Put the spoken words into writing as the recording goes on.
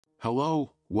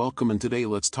Hello, welcome, and today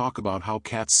let's talk about how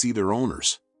cats see their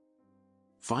owners.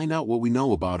 Find out what we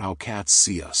know about how cats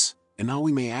see us, and how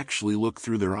we may actually look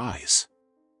through their eyes.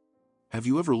 Have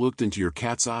you ever looked into your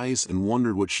cat's eyes and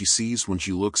wondered what she sees when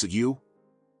she looks at you?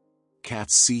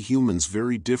 Cats see humans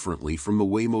very differently from the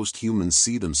way most humans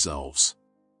see themselves.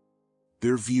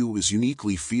 Their view is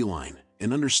uniquely feline,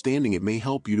 and understanding it may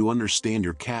help you to understand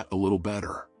your cat a little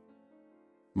better.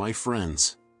 My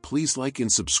friends, please like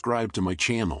and subscribe to my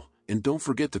channel, and don't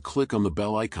forget to click on the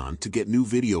bell icon to get new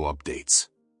video updates.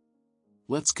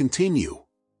 Let's continue.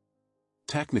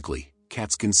 Technically,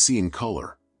 cats can see in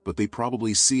color, but they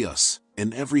probably see us,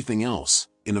 and everything else,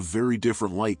 in a very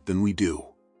different light than we do.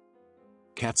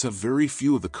 Cats have very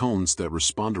few of the cones that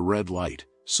respond to red light,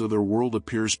 so their world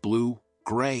appears blue,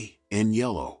 gray, and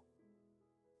yellow.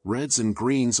 Reds and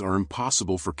greens are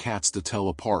impossible for cats to tell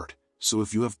apart, so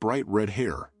if you have bright red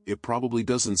hair, it probably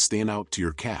doesn't stand out to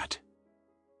your cat.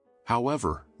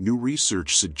 However, new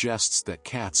research suggests that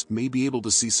cats may be able to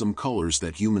see some colors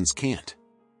that humans can't.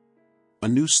 A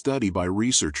new study by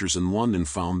researchers in London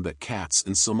found that cats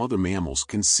and some other mammals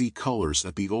can see colors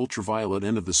at the ultraviolet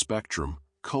end of the spectrum,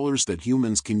 colors that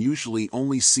humans can usually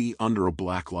only see under a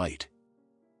black light.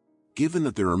 Given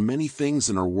that there are many things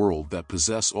in our world that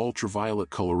possess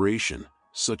ultraviolet coloration,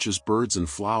 such as birds and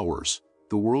flowers,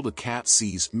 the world a cat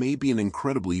sees may be an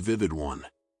incredibly vivid one.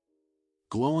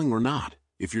 Glowing or not,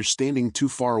 if you're standing too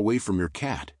far away from your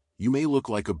cat, you may look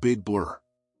like a big blur.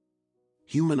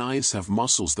 Human eyes have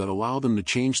muscles that allow them to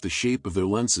change the shape of their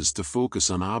lenses to focus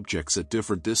on objects at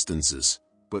different distances,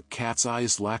 but cats'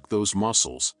 eyes lack those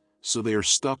muscles, so they are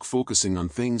stuck focusing on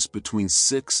things between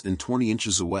 6 and 20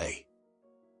 inches away.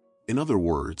 In other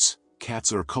words,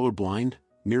 cats are colorblind,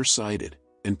 nearsighted,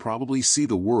 and probably see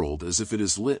the world as if it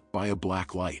is lit by a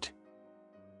black light.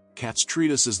 Cats treat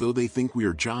us as though they think we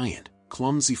are giant,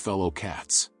 clumsy fellow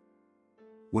cats.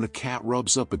 When a cat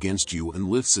rubs up against you and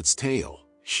lifts its tail,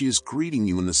 she is greeting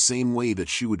you in the same way that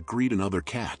she would greet another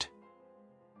cat.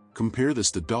 Compare this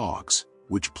to dogs,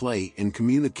 which play and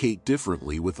communicate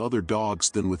differently with other dogs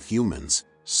than with humans,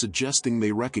 suggesting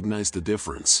they recognize the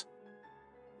difference.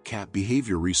 Cat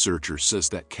behavior researcher says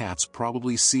that cats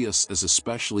probably see us as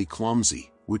especially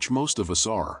clumsy, which most of us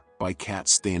are, by cat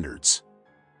standards.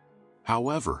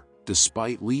 However,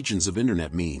 despite legions of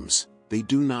internet memes, they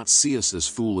do not see us as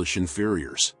foolish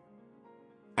inferiors.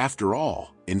 After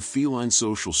all, in feline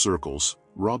social circles,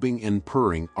 rubbing and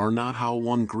purring are not how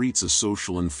one greets a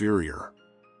social inferior.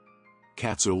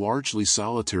 Cats are largely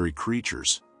solitary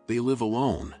creatures, they live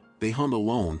alone, they hunt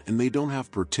alone, and they don't have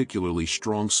particularly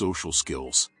strong social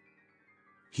skills.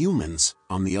 Humans,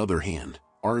 on the other hand,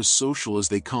 are as social as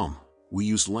they come. We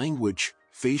use language,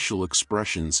 facial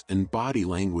expressions, and body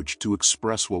language to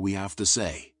express what we have to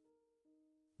say.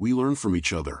 We learn from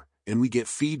each other, and we get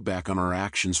feedback on our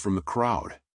actions from the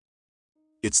crowd.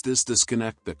 It's this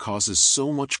disconnect that causes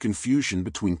so much confusion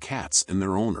between cats and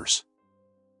their owners.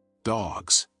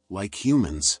 Dogs, like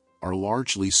humans, are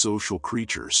largely social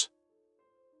creatures.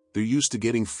 They're used to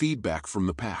getting feedback from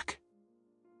the pack.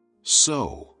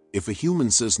 So, if a human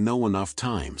says no enough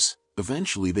times,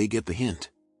 eventually they get the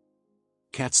hint.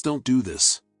 Cats don't do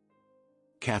this.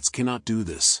 Cats cannot do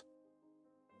this.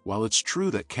 While it's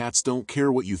true that cats don't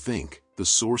care what you think, the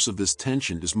source of this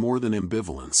tension is more than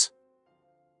ambivalence.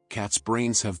 Cats'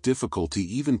 brains have difficulty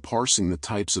even parsing the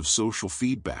types of social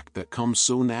feedback that come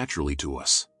so naturally to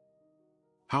us.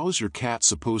 How is your cat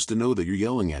supposed to know that you're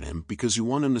yelling at him because you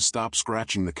want him to stop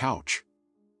scratching the couch?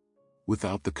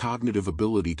 Without the cognitive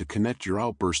ability to connect your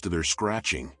outburst to their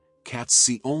scratching, cats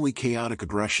see only chaotic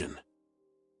aggression.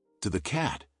 To the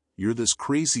cat, you're this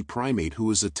crazy primate who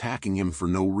is attacking him for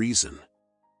no reason.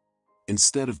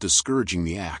 Instead of discouraging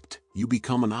the act, you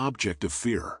become an object of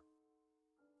fear.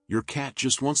 Your cat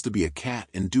just wants to be a cat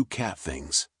and do cat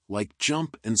things, like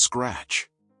jump and scratch.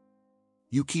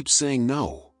 You keep saying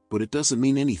no, but it doesn't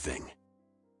mean anything.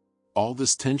 All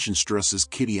this tension stresses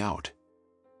Kitty out.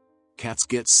 Cats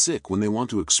get sick when they want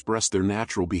to express their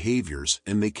natural behaviors,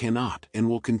 and they cannot and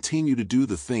will continue to do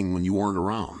the thing when you aren't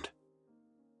around.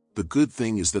 The good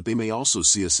thing is that they may also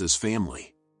see us as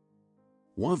family.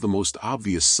 One of the most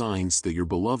obvious signs that your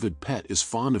beloved pet is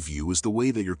fond of you is the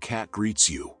way that your cat greets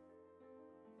you.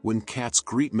 When cats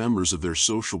greet members of their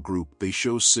social group, they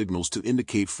show signals to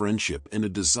indicate friendship and a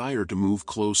desire to move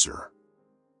closer.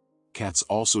 Cats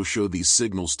also show these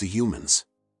signals to humans.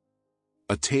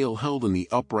 A tail held in the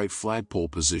upright flagpole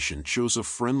position shows a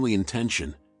friendly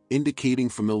intention, indicating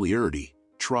familiarity,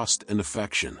 trust, and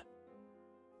affection.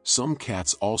 Some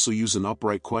cats also use an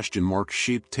upright question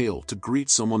mark-shaped tail to greet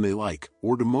someone they like,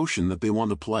 or to motion that they want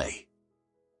to play.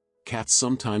 Cats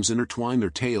sometimes intertwine their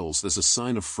tails as a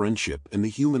sign of friendship, and the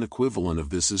human equivalent of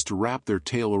this is to wrap their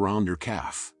tail around your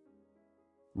calf.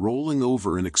 Rolling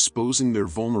over and exposing their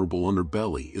vulnerable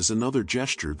underbelly is another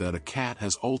gesture that a cat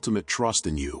has ultimate trust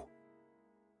in you.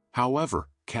 However,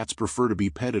 cats prefer to be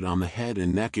petted on the head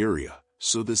and neck area,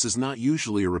 so this is not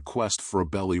usually a request for a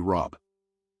belly rub.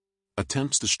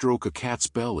 Attempts to stroke a cat's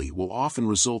belly will often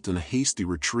result in a hasty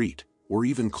retreat, or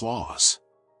even claws.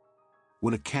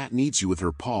 When a cat needs you with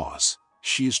her paws,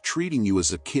 she is treating you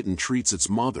as a kitten treats its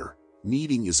mother.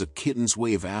 Kneading is a kitten's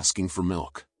way of asking for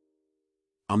milk.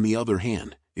 On the other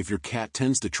hand, if your cat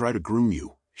tends to try to groom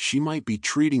you, she might be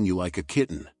treating you like a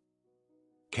kitten.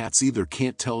 Cats either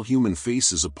can't tell human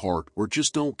faces apart or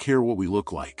just don't care what we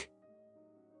look like.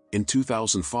 In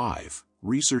 2005,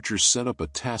 researchers set up a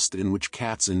test in which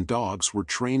cats and dogs were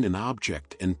trained in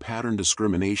object and pattern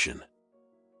discrimination.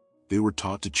 They were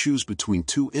taught to choose between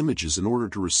two images in order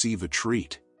to receive a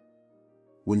treat.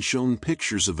 When shown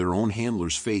pictures of their own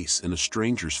handler's face and a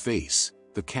stranger's face,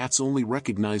 the cats only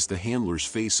recognized the handler's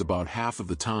face about half of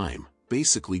the time,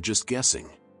 basically just guessing.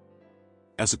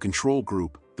 As a control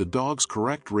group, the dog's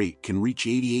correct rate can reach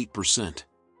 88%.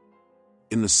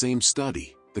 In the same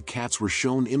study, the cats were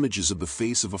shown images of the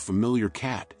face of a familiar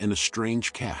cat and a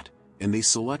strange cat, and they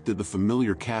selected the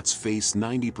familiar cat's face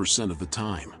 90% of the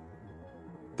time.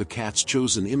 The cats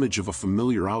chose an image of a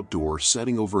familiar outdoor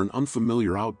setting over an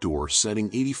unfamiliar outdoor setting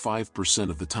 85%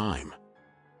 of the time.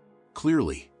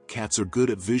 Clearly, cats are good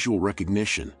at visual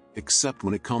recognition, except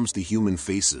when it comes to human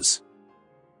faces.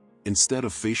 Instead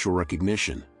of facial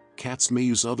recognition, cats may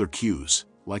use other cues,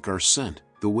 like our scent,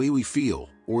 the way we feel,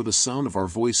 or the sound of our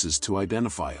voices to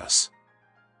identify us.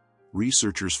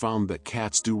 Researchers found that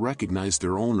cats do recognize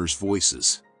their owners'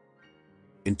 voices.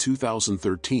 In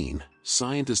 2013,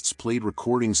 scientists played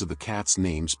recordings of the cats'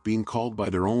 names being called by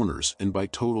their owners and by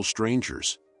total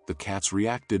strangers. The cats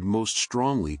reacted most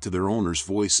strongly to their owners'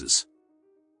 voices.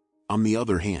 On the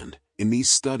other hand, in these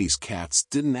studies, cats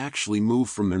didn't actually move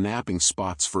from their napping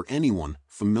spots for anyone,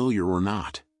 familiar or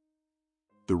not.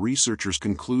 The researchers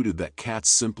concluded that cats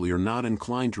simply are not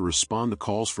inclined to respond to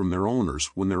calls from their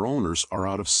owners when their owners are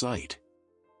out of sight.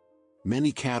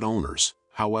 Many cat owners,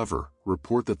 however,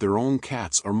 report that their own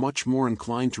cats are much more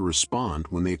inclined to respond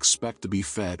when they expect to be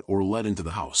fed or let into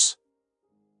the house.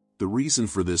 The reason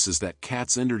for this is that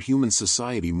cats entered human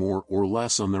society more or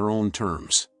less on their own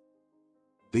terms.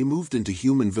 They moved into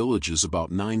human villages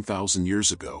about 9,000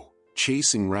 years ago,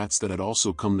 chasing rats that had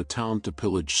also come to town to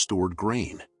pillage stored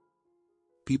grain.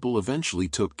 People eventually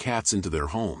took cats into their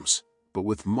homes, but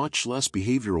with much less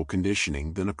behavioral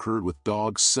conditioning than occurred with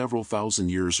dogs several thousand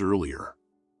years earlier.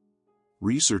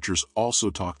 Researchers also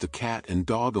talked to cat and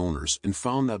dog owners and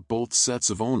found that both sets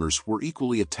of owners were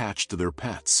equally attached to their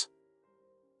pets.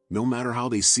 No matter how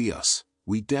they see us,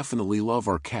 we definitely love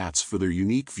our cats for their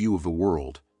unique view of the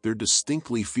world, their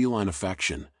distinctly feline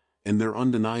affection, and their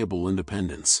undeniable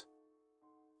independence.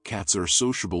 Cats are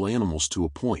sociable animals to a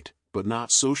point, but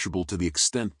not sociable to the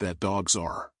extent that dogs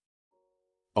are.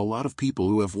 A lot of people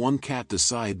who have one cat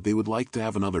decide they would like to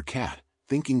have another cat,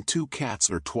 thinking two cats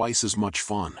are twice as much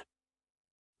fun.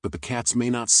 But the cats may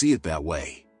not see it that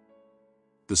way.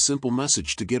 The simple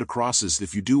message to get across is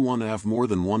if you do want to have more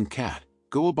than one cat,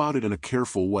 go about it in a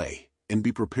careful way, and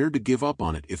be prepared to give up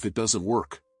on it if it doesn't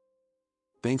work.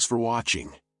 Thanks for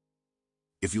watching.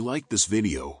 If you liked this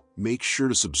video, make sure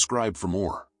to subscribe for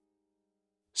more.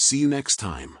 See you next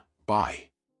time, bye.